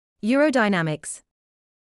Urodynamics.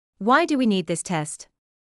 Why do we need this test?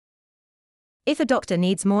 If a doctor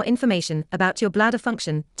needs more information about your bladder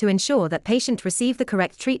function to ensure that patient receive the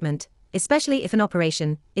correct treatment, especially if an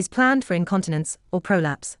operation is planned for incontinence or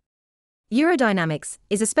prolapse. Urodynamics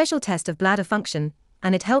is a special test of bladder function,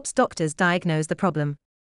 and it helps doctors diagnose the problem.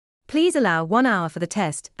 Please allow 1 hour for the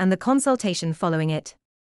test and the consultation following it.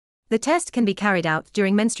 The test can be carried out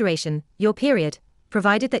during menstruation, your period,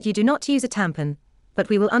 provided that you do not use a tampon, but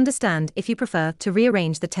we will understand if you prefer to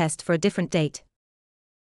rearrange the test for a different date.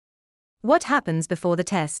 What happens before the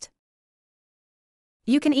test?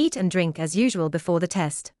 You can eat and drink as usual before the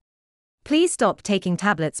test. Please stop taking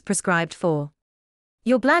tablets prescribed for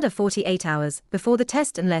your bladder 48 hours before the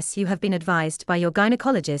test unless you have been advised by your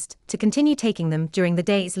gynecologist to continue taking them during the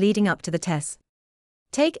days leading up to the test.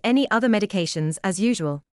 Take any other medications as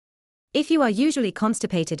usual. If you are usually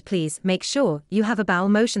constipated, please make sure you have a bowel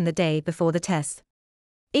motion the day before the test.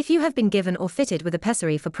 If you have been given or fitted with a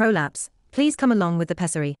pessary for prolapse, please come along with the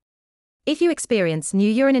pessary. If you experience new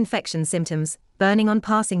urine infection symptoms, burning on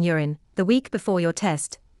passing urine, the week before your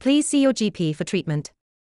test, please see your GP for treatment.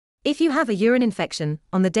 If you have a urine infection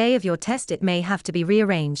on the day of your test, it may have to be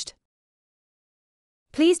rearranged.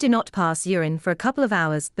 Please do not pass urine for a couple of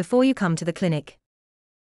hours before you come to the clinic.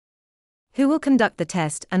 Who will conduct the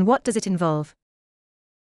test and what does it involve?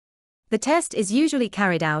 The test is usually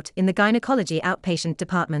carried out in the gynecology outpatient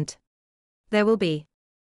department. There will be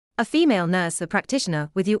a female nurse or practitioner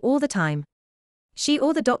with you all the time. She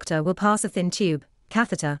or the doctor will pass a thin tube,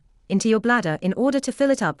 catheter, into your bladder in order to fill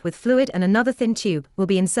it up with fluid, and another thin tube will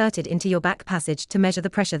be inserted into your back passage to measure the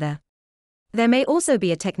pressure there. There may also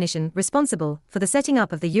be a technician responsible for the setting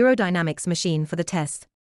up of the urodynamics machine for the test.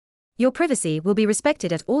 Your privacy will be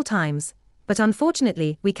respected at all times, but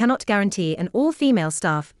unfortunately we cannot guarantee an all-female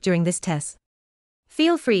staff during this test.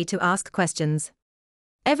 Feel free to ask questions.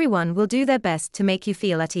 Everyone will do their best to make you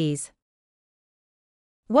feel at ease.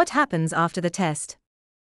 What happens after the test?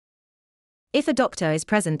 If a doctor is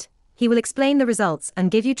present, he will explain the results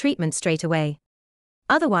and give you treatment straight away.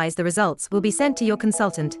 Otherwise, the results will be sent to your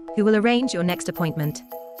consultant, who will arrange your next appointment.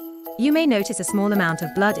 You may notice a small amount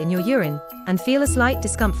of blood in your urine and feel a slight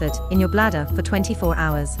discomfort in your bladder for 24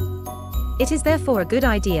 hours. It is therefore a good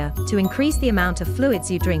idea to increase the amount of fluids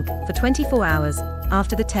you drink for 24 hours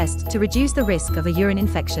after the test to reduce the risk of a urine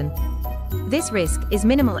infection. This risk is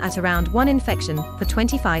minimal at around 1 infection for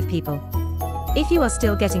 25 people. If you are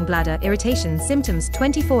still getting bladder irritation symptoms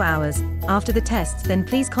 24 hours after the test, then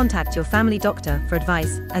please contact your family doctor for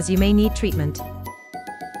advice, as you may need treatment.